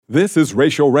This is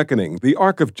Racial Reckoning, the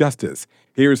Arc of Justice.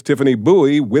 Here's Tiffany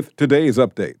Bowie with today's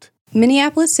update.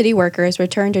 Minneapolis city workers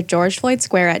returned to George Floyd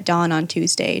Square at dawn on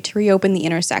Tuesday to reopen the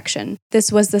intersection. This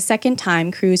was the second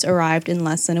time crews arrived in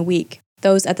less than a week.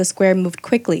 Those at the square moved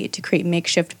quickly to create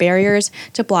makeshift barriers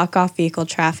to block off vehicle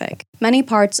traffic. Many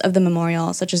parts of the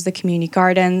memorial, such as the community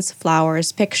gardens,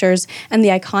 flowers, pictures, and the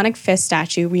iconic Fisk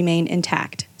statue, remain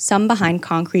intact, some behind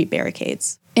concrete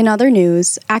barricades. In other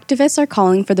news, activists are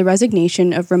calling for the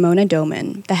resignation of Ramona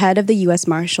Doman, the head of the U.S.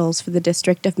 Marshals for the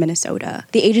District of Minnesota.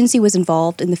 The agency was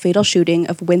involved in the fatal shooting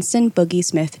of Winston Boogie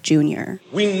Smith, Jr.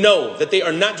 We know that they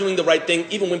are not doing the right thing,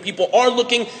 even when people are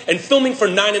looking and filming for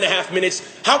 9.5 minutes.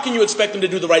 How can you expect them to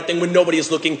do the right thing when nobody is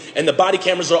looking and the body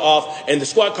cameras are off and the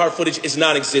squad car footage is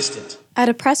non-existent? At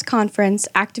a press conference,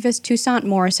 activist Toussaint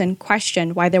Morrison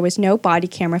questioned why there was no body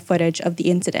camera footage of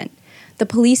the incident. The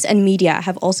police and media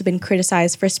have also been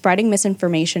criticized for spreading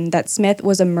misinformation that Smith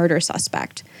was a murder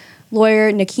suspect.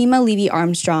 Lawyer Nakima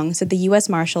Levy-Armstrong said the U.S.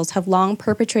 Marshals have long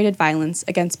perpetrated violence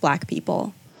against Black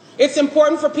people. It's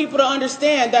important for people to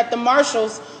understand that the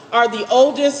Marshals are the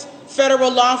oldest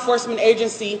federal law enforcement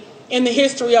agency in the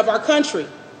history of our country.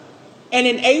 And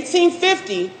in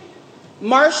 1850,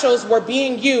 Marshals were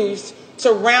being used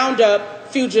to round up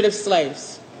fugitive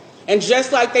slaves. And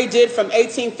just like they did from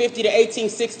 1850 to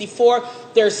 1864,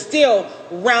 they're still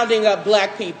rounding up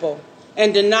Black people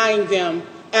and denying them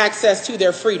access to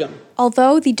their freedom.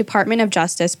 Although the Department of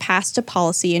Justice passed a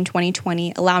policy in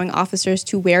 2020 allowing officers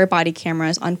to wear body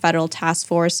cameras on federal task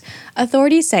force,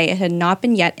 authorities say it had not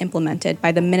been yet implemented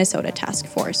by the Minnesota Task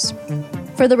Force.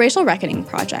 For the Racial Reckoning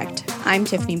Project, I'm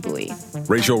Tiffany Bowie.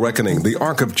 Racial Reckoning, the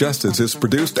Arc of Justice is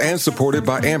produced and supported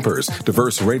by Ampers,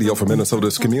 diverse radio for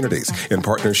Minnesota's communities, in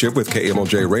partnership with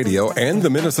KMOJ Radio and the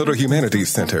Minnesota Humanities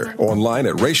Center. Online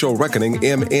at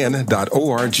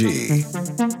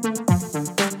racialreckoningmn.org.